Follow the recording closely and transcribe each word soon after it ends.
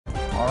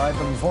All right,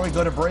 but before we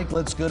go to break,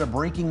 let's go to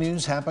breaking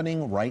news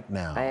happening right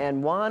now.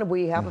 And Juan,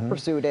 we have a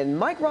pursuit. And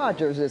Mike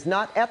Rogers is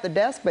not at the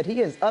desk, but he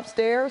is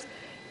upstairs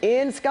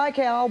in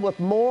SkyCal with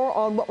more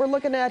on what we're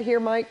looking at here,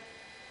 Mike.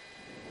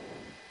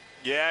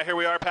 Yeah, here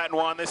we are, Pat and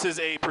Juan. This is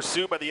a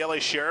pursuit by the LA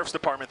Sheriff's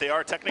Department. They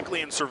are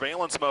technically in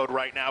surveillance mode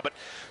right now, but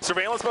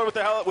surveillance mode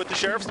with the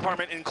Sheriff's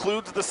Department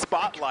includes the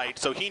spotlight,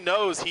 so he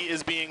knows he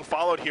is being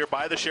followed here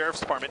by the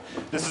Sheriff's Department.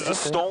 This is a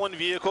stolen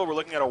vehicle. We're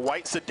looking at a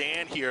white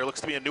sedan here. It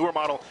looks to be a newer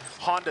model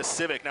Honda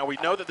Civic. Now, we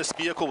know that this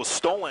vehicle was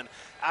stolen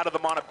out of the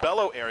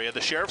Montebello area.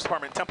 The Sheriff's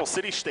Department, Temple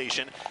City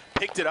Station,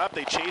 picked it up.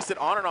 They chased it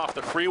on and off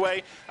the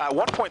freeway. At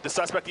one point, the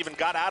suspect even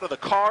got out of the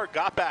car,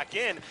 got back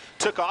in,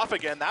 took off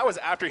again. That was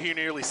after he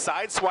nearly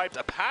sideswiped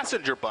a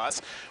passenger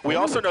bus. We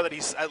also know that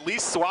he's at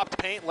least swapped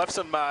paint, left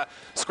some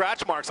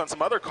scratch marks on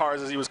some other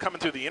cars as he was coming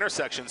through the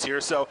intersections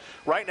here. So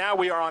right now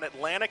we are on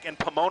Atlantic and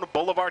Pomona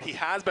Boulevard. He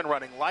has been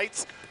running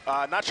lights.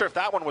 Not sure if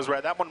that one was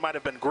red. That one might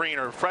have been green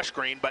or fresh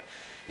green, but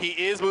he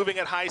is moving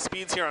at high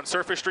speeds here on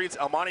surface streets.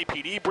 El Monte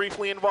PD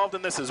briefly involved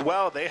in this as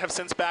well. They have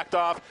since backed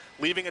off,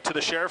 leaving it to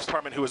the Sheriff's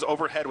Department, who is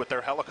overhead with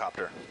their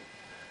helicopter.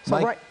 So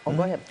Mike, right,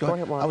 go ahead. Go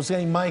ahead, Juan. I was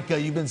saying, Mike,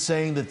 you've been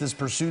saying that this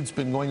pursuit's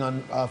been going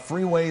on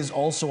freeways,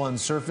 also on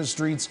surface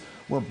streets.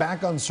 We're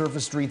back on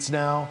surface streets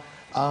now.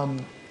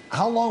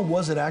 How long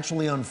was it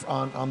actually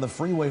on the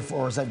freeway for,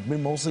 or has that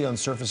been mostly on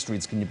surface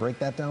streets? Can you break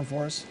that down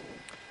for us?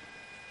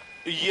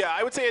 Yeah,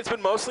 I would say it's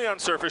been mostly on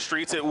surface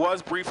streets. It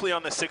was briefly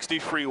on the 60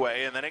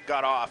 freeway, and then it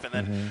got off. And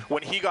then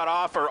when he got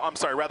off, or I'm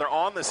sorry, rather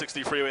on the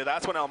 60 freeway,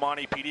 that's when El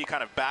Monte PD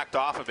kind of backed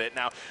off of it.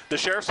 Now, the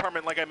Sheriff's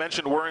Department, like I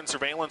mentioned, were in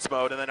surveillance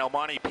mode, and then El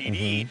Monte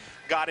PD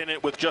got in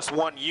it with just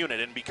one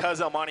unit. And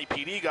because El Monte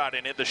PD got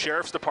in it, the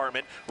Sheriff's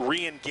Department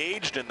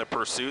re-engaged in the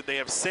pursuit. They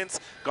have since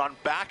gone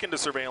back into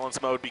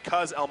surveillance mode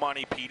because El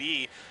Monte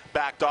PD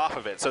backed off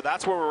of it. So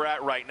that's where we're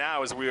at right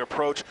now as we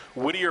approach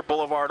Whittier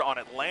Boulevard on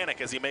Atlantic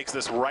as he makes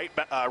this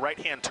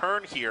right-hand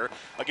turn here.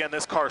 Again,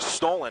 this car's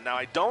stolen. Now,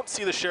 I don't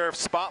see the sheriff's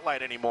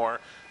spotlight anymore,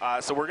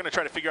 so we're going to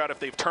try to figure out if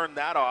they've turned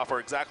that off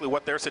or exactly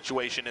what their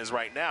situation is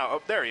right now.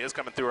 Oh, there he is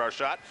coming through our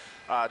shot.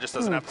 Just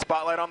doesn't have the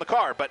spotlight on the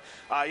car. But,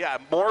 yeah,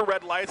 more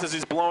red lights as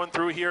he's blowing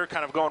through here,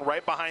 kind of going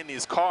right behind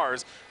these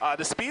cars.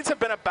 The speeds have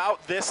been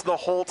about this the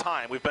whole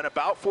time. We've been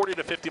about 40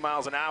 to 50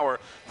 miles an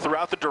hour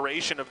throughout the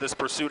duration of this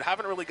pursuit.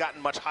 Haven't really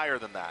gotten much higher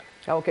than that.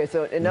 Okay,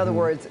 so in other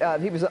words,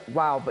 he was,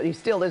 wow, but he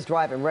still is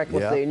driving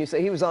recklessly. And you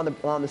say he was on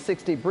the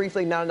 60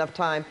 briefly, not enough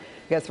time,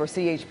 I guess, for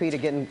CHP to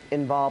get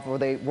involved, or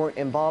they weren't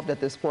involved at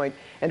this point.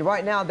 And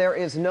right now, there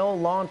is no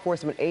law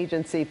enforcement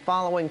agency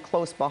following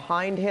close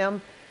behind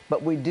him,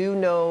 but we do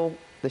know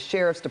the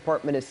Sheriff's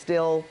Department is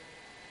still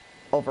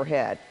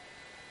overhead.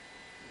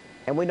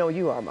 And we know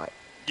you are, Mike.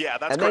 Yeah,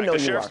 that's and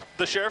correct.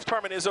 The Sheriff's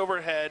Department is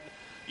overhead.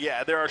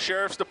 Yeah, there are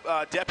sheriff's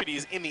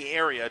deputies in the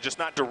area, just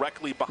not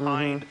directly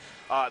behind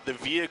the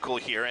vehicle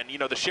here. And, you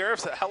know, the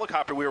sheriff's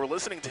helicopter, we were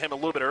listening to him a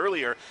little bit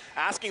earlier,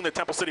 asking the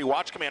Temple City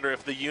Watch Commander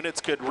if the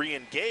units could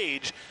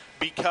re-engage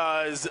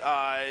because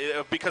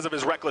of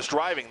his reckless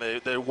driving.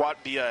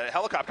 The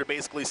helicopter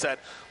basically said,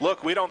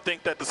 look, we don't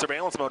think that the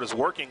surveillance mode is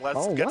working.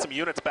 Let's get some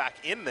units back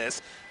in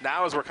this.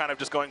 Now as we're kind of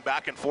just going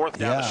back and forth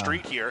down the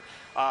street here,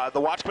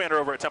 the watch commander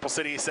over at Temple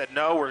City said,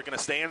 no, we're going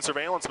to stay in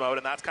surveillance mode,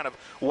 and that's kind of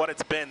what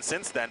it's been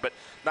since then. But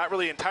not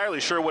really entirely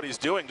sure what he's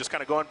doing, just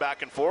kind of going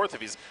back and forth.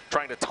 If he's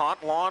trying to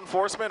taunt law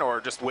enforcement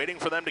or just waiting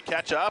for them to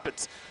catch up,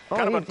 it's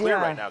kind of unclear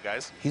right now,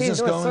 guys. He's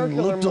just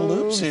going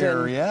loop-de-loops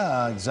here.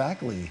 Yeah,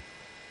 exactly.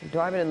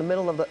 Driving in the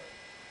middle of the,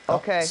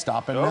 okay.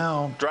 Stopping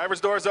now.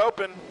 Driver's door's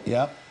open.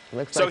 Yep.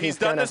 Looks so like he's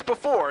done this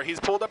before. He's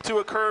pulled up to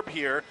a curb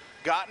here,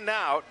 gotten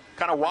out,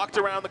 kind of walked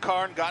around the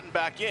car and gotten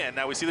back in.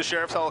 Now we see the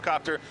sheriff's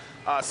helicopter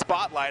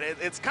spotlight.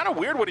 It's kind of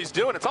weird what he's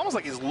doing. It's almost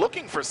like he's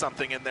looking for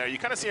something in there. You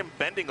kind of see him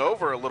bending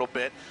over a little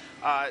bit.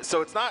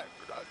 So it's not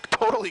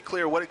totally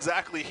clear what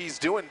exactly he's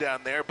doing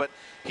down there, but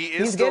he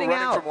is still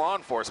running from law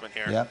enforcement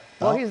here. Yep.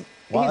 Well, he's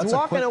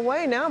walking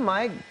away now,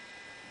 Mike.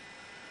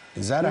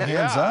 Is that a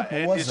hands up?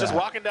 What was he's just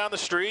walking down the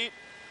street.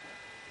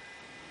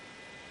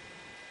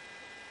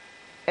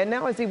 And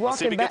now is he walking Let's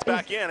see if he gets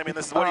back in. I mean,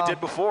 this is what he did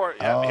before.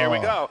 Yeah, here we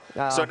go.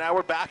 So now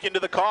we're back into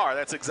the car.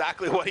 That's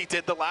exactly what he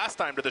did the last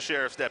time to the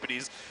sheriff's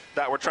deputies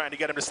that were trying to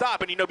get him to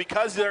stop. And, you know,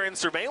 because they're in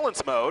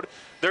surveillance mode,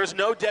 there's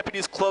no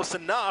deputies close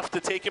enough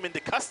to take him into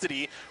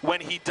custody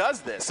when he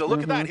does this. So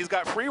look at that. He's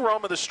got free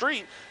roam of the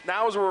street.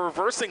 Now as we're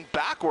reversing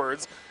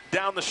backwards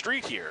down the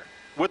street here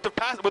with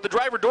the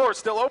driver door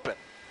still open.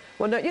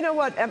 Well, no, you know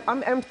what?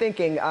 I'm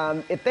thinking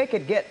if they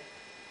could get.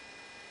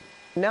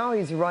 Now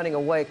he's running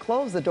away.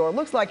 Close the door.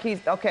 Looks like he's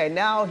okay.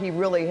 Now he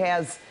really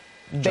has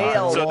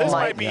bailed. So this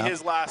might be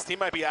his last. He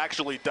might be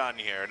actually done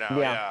here now.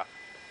 Yeah.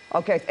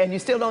 Okay, and you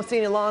still don't see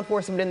any law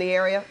enforcement in the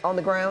area on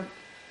the ground?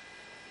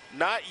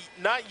 Not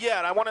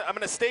yet. I'm going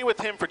to stay with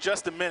him for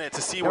just a minute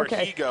to see where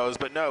he goes.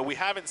 But no, we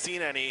haven't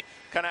seen any.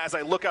 Kind of as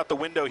I look out the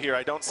window here,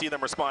 I don't see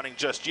them responding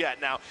just yet.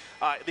 Now,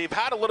 they've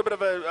had a little bit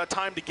of a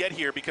time to get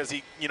here because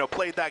he,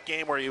 played that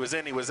game where he was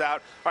in, he was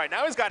out. All right,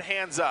 now he's got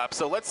hands up.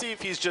 So let's see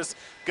if he's just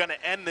going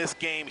to end this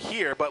game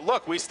here. But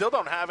look, we still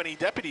don't have any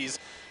deputies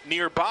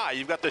nearby.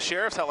 You've got the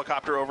sheriff's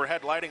helicopter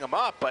overhead lighting him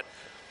up, but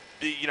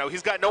you know,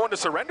 he's got no one to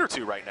surrender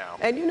to right now.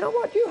 And you know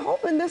what? You're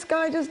hoping this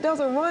guy just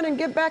doesn't run and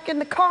get back in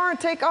the car and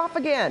take off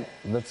again.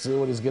 Let's see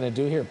what he's going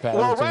to do here, Pat.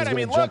 Well, right. I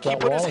mean, look, he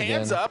put his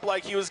hands up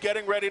like he was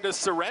getting ready to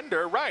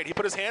surrender. Right. He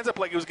put his hands up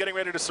like he was getting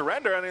ready to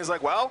surrender, and he's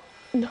like, well,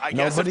 I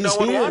guess if no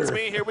one wants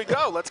me, here we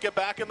go. Let's get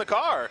back in the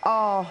car.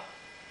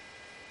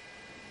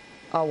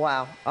 Oh,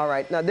 wow. All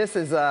right. Now, this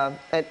is,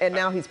 and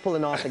now he's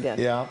pulling off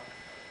again. Yeah.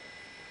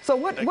 So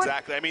what?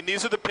 Exactly. I mean,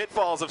 these are the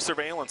pitfalls of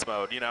surveillance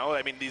mode, you know?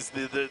 I mean,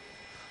 the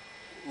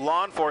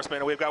law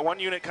enforcement, we've got one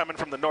unit coming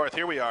from the north.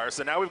 Here we are.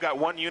 So now we've got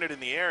one unit in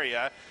the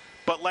area.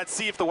 But let's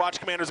see if the watch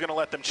commander is going to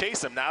let them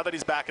chase him. Now that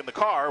he's back in the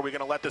car, are we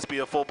going to let this be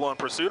a full-blown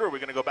pursuit, or are we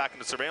going to go back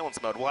into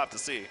surveillance mode? We'll have to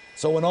see.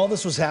 So when all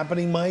this was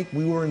happening, Mike,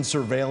 we were in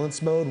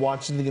surveillance mode,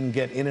 watching him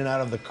get in and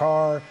out of the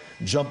car,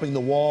 jumping the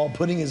wall,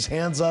 putting his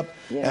hands up,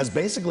 as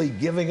basically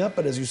giving up.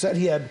 But as you said,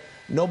 he had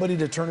nobody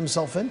to turn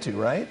himself into,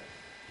 right?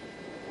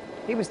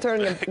 He was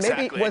turning him.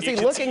 Exactly. Maybe was he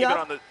looking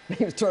up?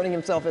 He was turning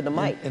himself into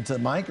Mike. Into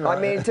Mike, or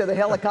I mean, to the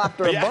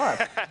helicopter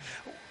above.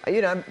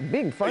 You know, I'm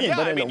being funny,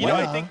 but in a way. You know,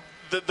 I think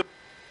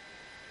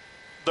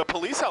the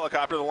police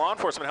helicopter, the law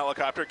enforcement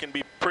helicopter, can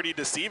be pretty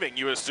deceiving.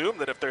 You assume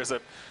that if there's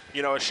a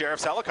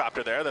sheriff's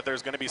helicopter there, that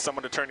there's going to be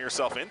someone to turn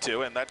yourself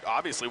into, and that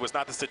obviously was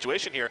not the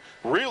situation here.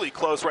 Really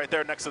close right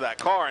there next to that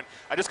car, and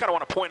I just kind of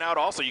want to point out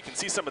also, you can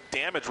see some of the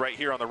damage right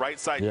here on the right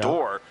side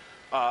door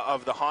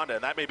of the Honda,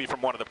 and that may be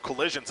from one of the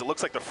collisions. It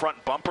looks like the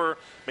front bumper,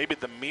 maybe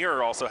the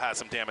mirror also has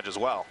some damage as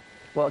well.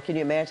 Well, can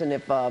you imagine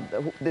if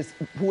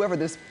whoever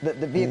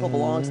the vehicle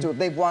belongs to, if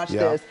they've watched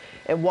this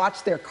and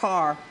watched their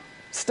car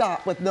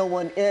stop with no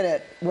one in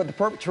it, with the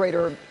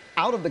perpetrator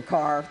out of the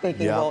car,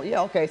 thinking, well,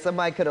 yeah, okay,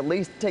 somebody could at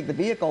least take the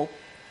vehicle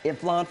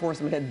if law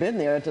enforcement had been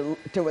there to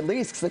at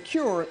least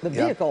secure the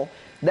vehicle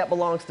that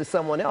belongs to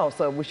someone else.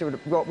 So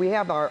we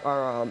have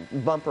our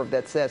bumper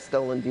that says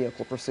stolen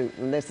vehicle pursuit,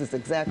 and this is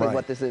exactly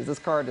what this is. This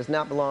car does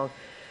not belong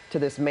to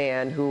this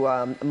man who,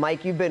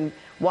 Mike, you've been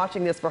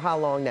watching this for how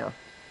long now?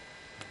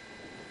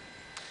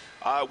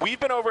 We've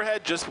been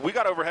overhead, we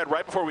got overhead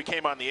right before we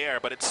came on the air,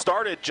 but it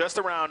started just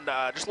around,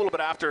 just a little bit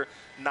after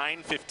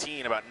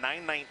 9:15, about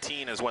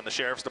 9:19 is when the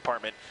Sheriff's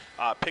Department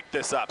picked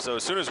this up. So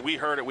as soon as we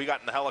heard it, we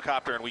got in the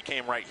helicopter and we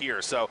came right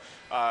here. So,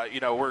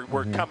 you know,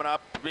 we're coming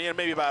up,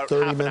 maybe about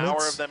half an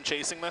hour of them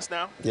chasing this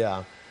now.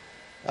 Yeah,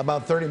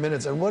 about 30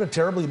 minutes. And what a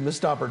terribly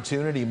missed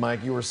opportunity,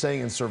 Mike. You were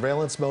saying in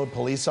surveillance mode,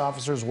 police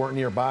officers weren't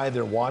nearby.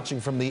 They're watching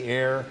from the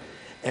air.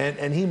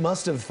 And he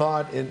must have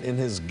thought in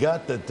his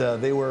gut that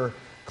they were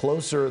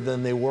closer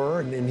than they were,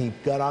 and he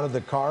got out of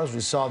the car, as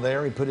we saw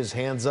there. He put his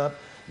hands up,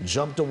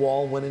 jumped a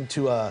wall, went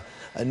into a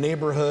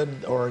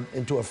neighborhood or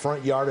into a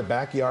front yard, a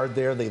backyard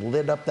there. They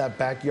lit up that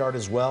backyard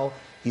as well.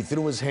 He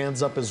threw his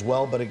hands up as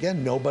well, but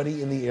again,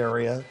 nobody in the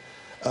area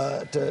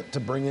to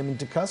bring him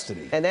into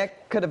custody. And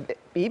that could have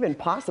even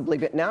possibly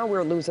been. Now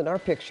we're losing our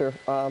picture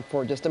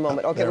for just a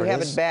moment. Okay, we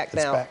have it back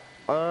now.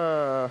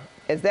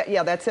 Is that,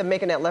 that's him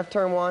making that left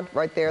turn one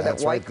right there,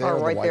 that white car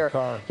right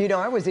there. You know,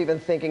 I was even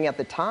thinking at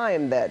the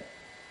time that,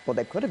 well,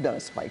 they could have done a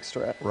spike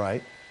strip.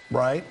 Right.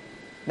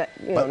 Not,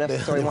 you know,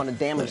 necessarily want to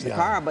damage the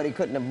car, but he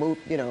couldn't have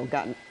moved, you know,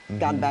 gotten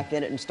back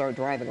in it and started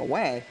driving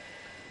away.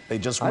 They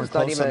just weren't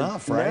close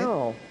enough, right?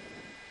 No.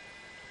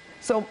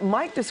 So,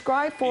 Mike,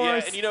 describe for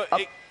us. And you know,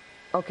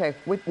 okay,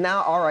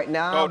 now, all right,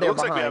 now it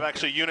looks like we have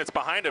actually units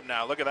behind him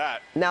now. Look at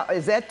that. Now,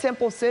 is that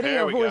Temple City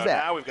or who is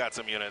that? Now we've got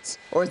some units.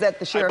 Or is that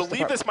the Sheriff's Department? I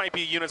believe this might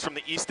be units from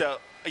the East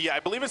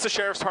I believe it's the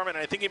Sheriff's Department,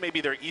 and I think it may be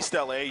their East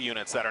LA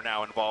units that are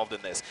now involved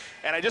in this.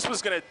 And I just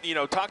was going to, you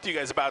know, talk to you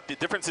guys about the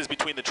differences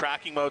between the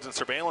tracking modes and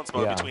surveillance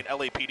mode between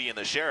LAPD and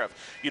the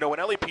Sheriff. You know, when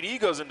LAPD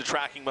goes into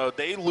tracking mode,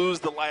 they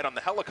lose the light on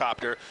the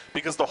helicopter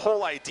because the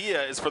whole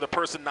idea is for the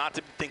person not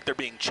to think they're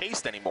being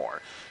chased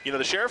anymore. You know,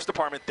 the Sheriff's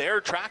Department,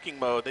 their tracking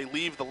mode, they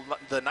leave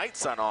the night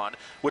sun on,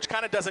 which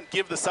kind of doesn't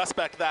give the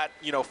suspect that,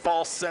 you know,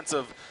 false sense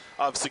of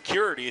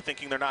security,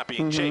 thinking they're not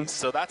being chased.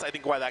 So that's, I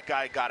think, why that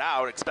guy got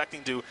out,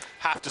 expecting to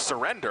have to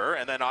surrender,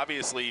 and then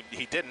obviously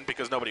he didn't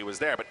because nobody was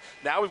there. But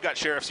now we've got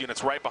sheriff's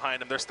units right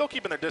behind him. They're still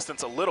keeping their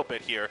distance a little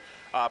bit here,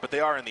 but they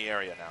are in the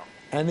area now.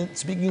 And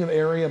speaking of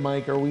area,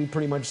 Mike, are we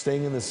pretty much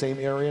staying in the same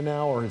area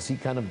now, or is he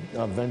kind of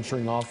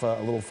venturing off a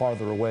little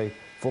farther away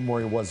from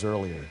where he was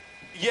earlier?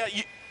 Yeah,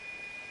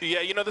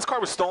 you know, this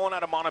car was stolen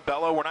out of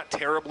Montebello. We're not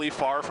terribly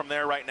far from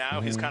there right now.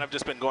 He's kind of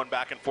just been going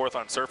back and forth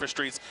on surface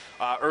streets.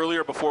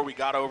 Earlier, before we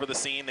got over the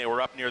scene, they were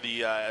up near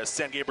the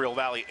San Gabriel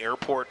Valley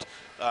Airport,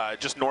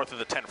 just north of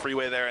the 10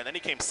 freeway there. And then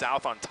he came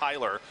south on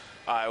Tyler,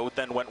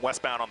 then went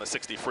westbound on the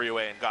 60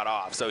 freeway and got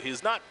off. So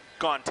he's not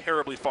gone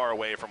terribly far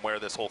away from where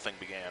this whole thing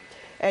began.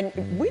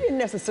 And we didn't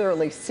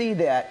necessarily see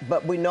that,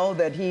 but we know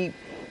that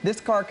this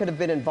car could have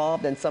been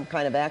involved in some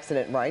kind of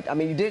accident, right? I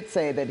mean, you did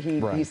say that he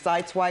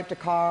sideswiped a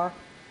car.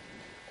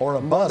 Or a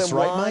bus,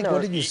 right, Mike?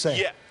 What did you say?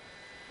 Yeah.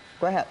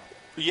 Go ahead.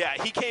 Yeah,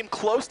 he came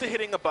close to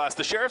hitting a bus.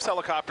 The sheriff's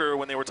helicopter,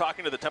 when they were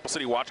talking to the Temple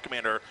City Watch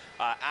Commander,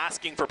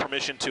 asking for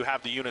permission to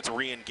have the units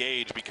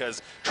re-engage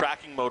because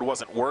tracking mode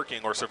wasn't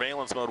working or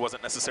surveillance mode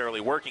wasn't necessarily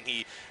working,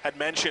 he had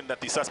mentioned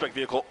that the suspect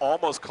vehicle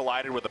almost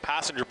collided with a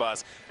passenger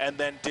bus and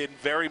then did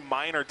very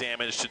minor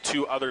damage to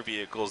 2 other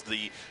vehicles.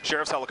 The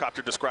sheriff's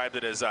helicopter described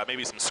it as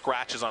maybe some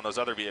scratches on those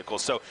other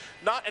vehicles. So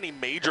not any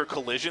major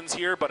collisions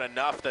here, but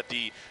enough that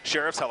the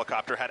sheriff's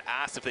helicopter had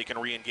asked if they can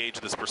re-engage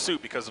this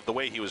pursuit because of the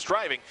way he was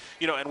driving,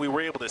 and we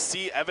were able to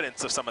see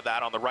evidence of some of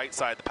that on the right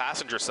side, the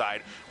passenger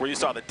side, where you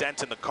saw the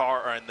dent in the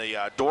car, or in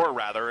the door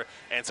rather,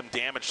 and some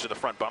damage to the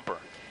front bumper.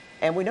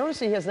 And we noticed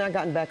he has not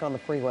gotten back on the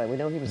freeway. We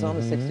know he was on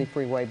the 60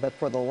 freeway, but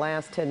for the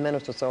last 10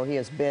 minutes or so, he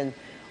has been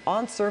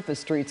on surface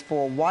streets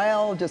for a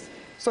while, just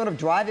sort of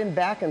driving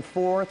back and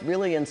forth,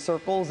 really in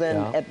circles.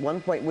 And at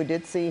one point, we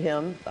did see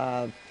him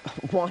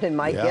wanting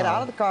Mike get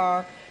out of the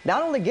car,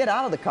 not only get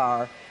out of the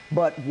car,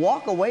 but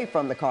walk away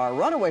from the car,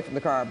 run away from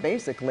the car,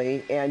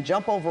 basically, and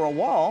jump over a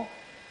wall.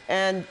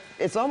 And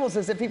it's almost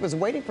as if he was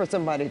waiting for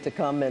somebody to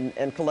come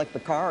and collect the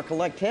car or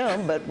collect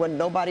him. But when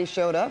nobody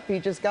showed up, he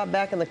just got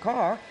back in the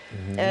car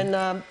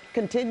and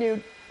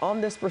continued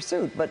on this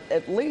pursuit. But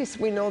at least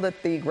we know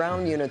that the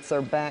ground units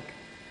are back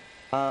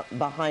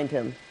behind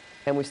him.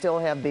 And we still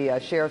have the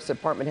Sheriff's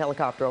Department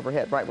helicopter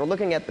overhead. Right, we're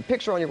looking at the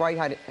picture on your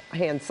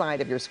right-hand side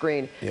of your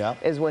screen.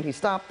 Is when he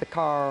stopped the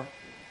car,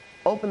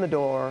 opened the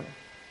door,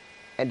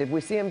 and did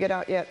we see him get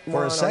out yet?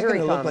 For a second,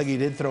 it looked like he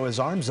did throw his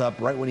arms up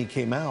right when he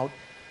came out.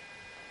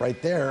 Right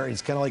there,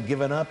 he's kind of like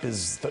giving up,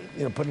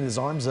 putting his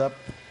arms up,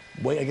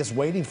 I guess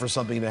waiting for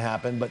something to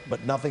happen,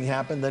 but nothing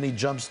happened. Then he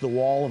jumps the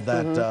wall of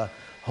that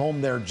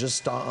home there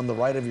just on the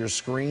right of your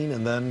screen,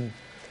 and then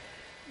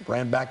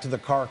ran back to the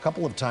car a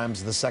couple of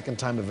times, the second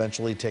time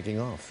eventually taking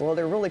off. Well,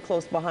 they're really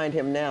close behind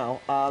him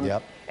now.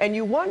 And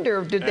you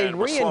wonder, did they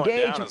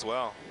re-engage? Down as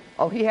well.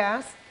 Oh, he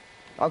has?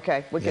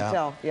 Okay, we can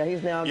tell. Yeah,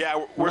 he's now.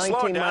 Yeah, we're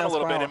slowing down a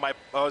little bit, and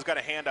he's got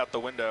a hand out the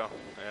window.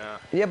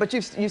 Yeah, but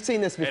you've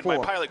seen this before.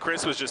 And my pilot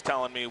Chris was just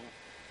telling me.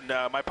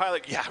 No, my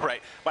pilot. Yeah,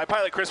 right. My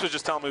pilot Chris was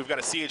just telling me we've got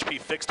a CHP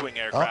fixed-wing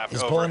aircraft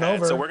he's overhead, pulling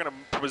over. so we're going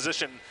to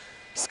position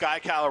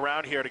SkyCal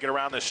around here to get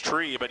around this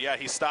tree. But yeah,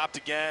 he stopped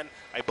again.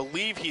 I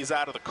believe he's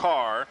out of the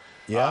car.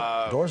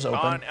 Yeah, doors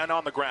open.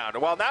 On the ground.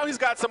 Well, now he's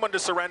got someone to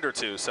surrender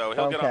to, so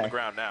he'll get on the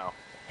ground now.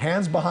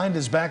 Hands behind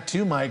his back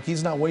too, Mike.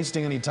 He's not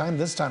wasting any time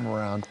this time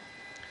around.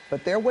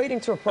 But they're waiting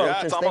to approach.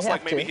 Yeah, it's almost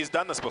like maybe he's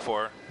done this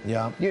before.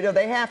 Yeah.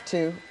 They have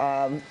to,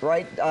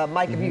 right?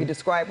 Mike, if you could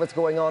describe what's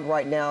going on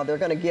right now, they're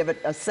going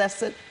to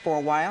assess it for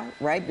a while,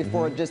 right?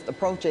 Before just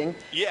approaching.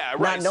 Yeah,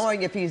 right. Not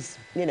knowing if he's,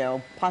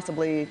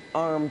 possibly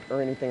armed or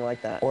anything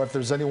like that. Or if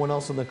there's anyone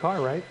else in the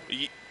car, right?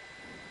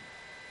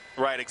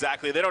 Right,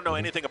 exactly. They don't know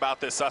anything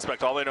about this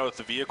suspect. All they know is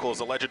the vehicle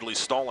is allegedly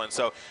stolen.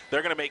 So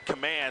they're going to make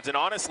commands. And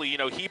honestly,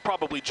 he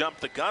probably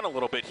jumped the gun a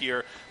little bit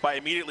here by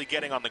immediately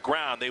getting on the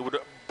ground. They would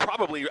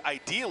probably,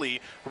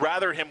 ideally,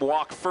 rather him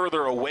walk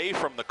further away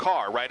from the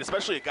car, right?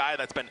 Especially a guy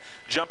that's been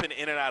jumping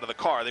in and out of the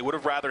car. They would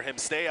have rather him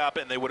stay up,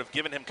 and they would have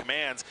given him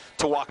commands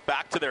to walk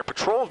back to their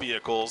patrol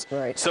vehicles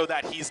so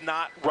that he's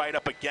not right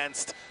up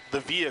against the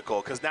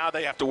vehicle, because now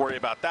they have to worry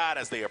about that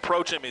as they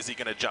approach him. Is he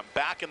going to jump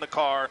back in the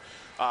car,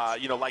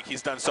 like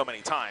he's done so many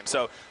times?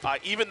 So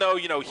even though,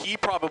 he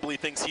probably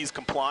thinks he's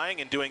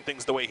complying and doing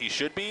things the way he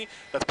should be,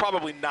 that's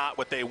probably not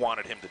what they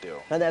wanted him to do.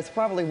 And that's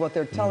probably what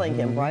they're telling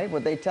him, right?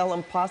 Would they tell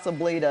him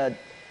possibly to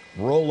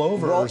roll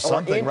over or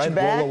something, right?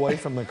 Back, roll away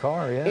from the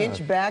car,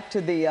 inch back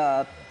to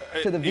the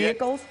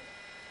vehicles?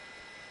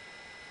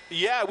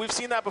 Yeah, we've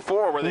seen that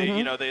before, where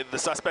they, the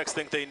suspects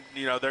think they're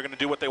going to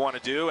do what they want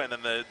to do, and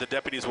then the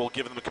deputies will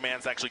give them the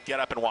commands to actually get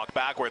up and walk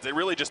backwards. It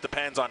really just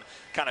depends on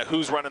kind of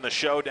who's running the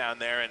show down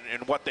there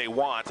and what they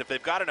want. If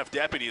they've got enough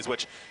deputies,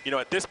 which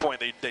at this point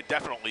they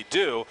definitely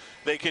do,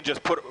 they can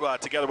just put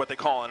together what they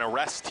call an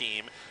arrest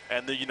team,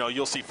 and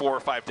you'll see 4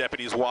 or 5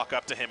 deputies walk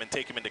up to him and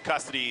take him into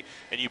custody,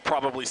 and you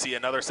probably see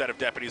another set of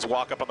deputies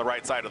walk up on the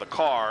right side of the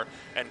car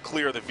and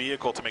clear the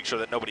vehicle to make sure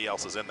that nobody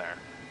else is in there.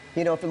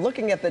 If you're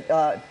looking at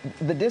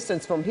the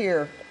distance from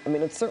here, I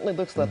mean, it certainly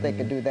looks like they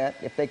could do that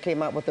if they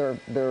came out with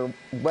their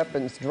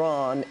weapons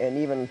drawn and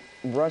even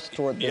rushed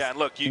toward this, and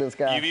look, this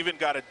guy. You've even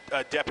got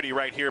a deputy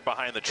right here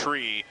behind the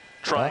tree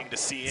trying to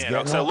see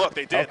in. So look,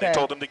 they did. They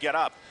told him to get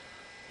up.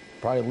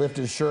 Probably lift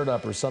his shirt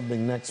up or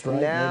something next, right?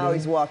 Now maybe?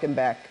 He's walking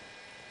back.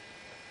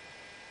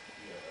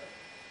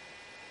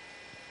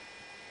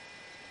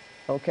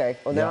 Okay,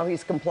 well, now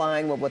he's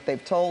complying with what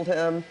they've told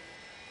him.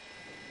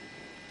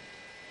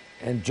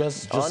 And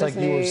just like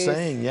you were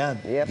saying,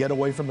 get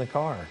away from the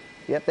car.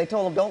 Yep, they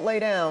told him, don't lay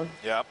down.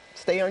 Yep.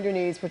 Stay on your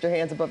knees, put your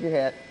hands above your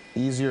head.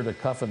 Easier to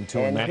cuff him to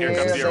a neck. And here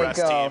they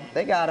go.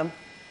 They got him.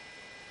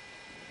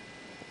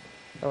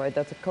 All right,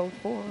 that's a code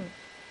 4.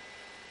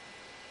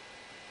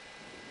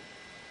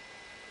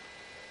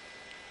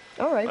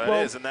 All right,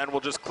 well. It is, and then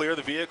we'll just clear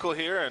the vehicle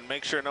here and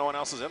make sure no one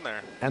else is in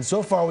there. And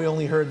so far, we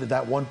only heard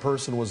that one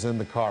person was in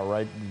the car,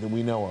 right, that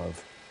we know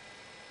of.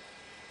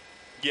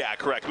 Yeah,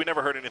 correct. We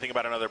never heard anything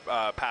about another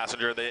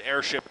passenger. The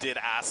airship did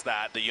ask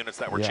that, the units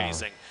that were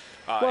chasing,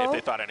 if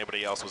they thought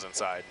anybody else was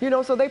inside. You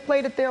know, so they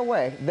played it their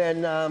way.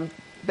 Then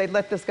they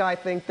let this guy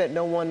think that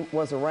no one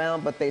was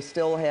around, but they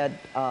still had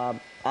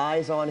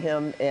eyes on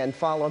him and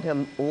followed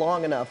him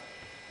long enough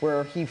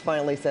where he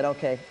finally said,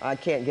 okay, I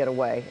can't get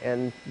away.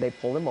 And they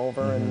pulled him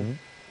over and,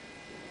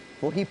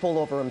 well, he pulled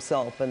over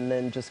himself and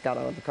then just got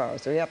out of the car.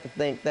 So you have to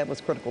think that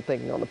was critical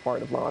thinking on the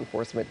part of law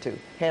enforcement to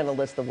handle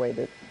this the way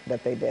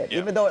that they did.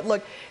 Even though it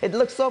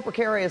looked so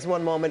precarious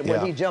one moment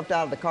when he jumped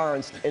out of the car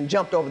and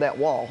jumped over that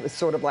wall. It's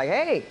sort of like,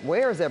 hey,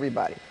 where's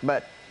everybody?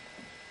 But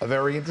a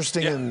very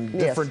interesting and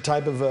different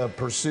type of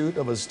pursuit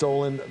of a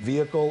stolen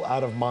vehicle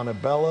out of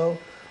Montebello.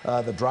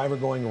 The driver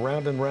going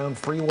round and round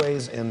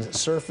freeways and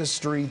surface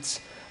streets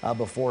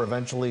before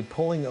eventually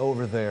pulling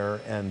over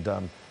there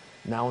and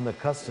now in the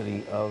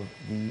custody of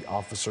the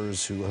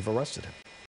officers who have arrested him.